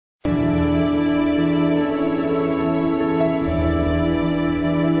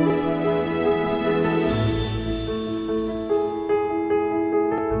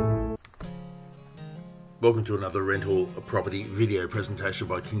Welcome to another rental property video presentation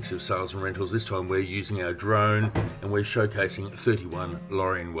by Kingscliff Sales and Rentals. This time we're using our drone and we're showcasing 31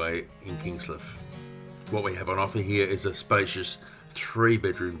 Lorien Way in Kingscliff. What we have on offer here is a spacious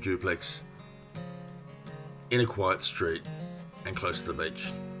 3-bedroom duplex in a quiet street and close to the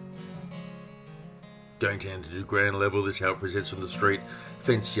beach. Going down to the ground level, this is how it presents from the street.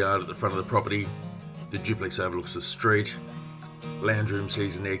 Fenced yard at the front of the property. The duplex overlooks the street. Lounge room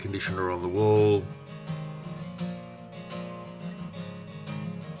sees an air conditioner on the wall.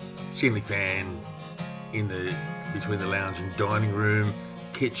 Ceiling fan between the lounge and dining room.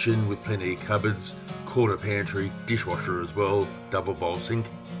 Kitchen with plenty of cupboards. Corner pantry, dishwasher as well. Double bowl sink.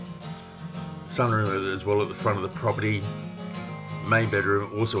 Sunroom as well at the front of the property. Main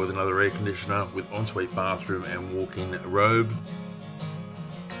bedroom also with another air conditioner with ensuite bathroom and walk-in robe.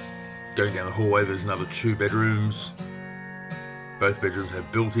 Going down the hallway, there's another 2 bedrooms. Both bedrooms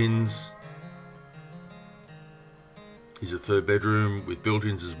have built-ins. Here's a 3rd bedroom with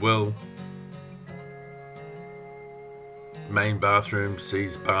built-ins as well. Main bathroom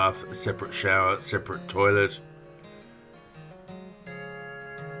sees bath, separate shower, separate toilet.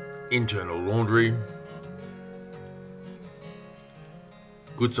 Internal laundry.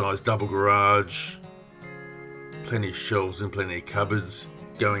 Good sized double garage. Plenty of shelves and plenty of cupboards.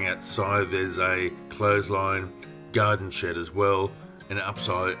 Going outside there's a clothesline, garden shed as well, and up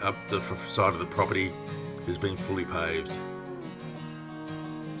the side of the property has been fully paved.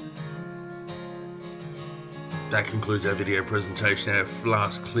 That concludes our video presentation. Our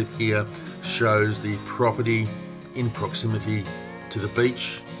last clip here shows the property in proximity to the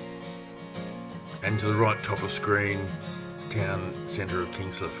beach, and to the right top of screen, town centre of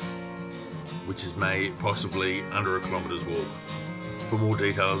Kingscliff, which is possibly under a kilometre's walk. For more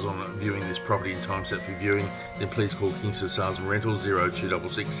details on viewing this property and time set for viewing, then please call Kingscliff Sales and Rentals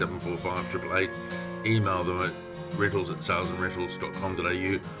 0266 745 888. Email them at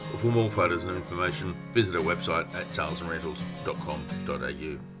rentals@salesandrentals.com.au, or for more photos and information, visit our website at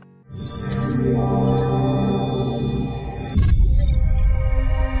salesandrentals.com.au.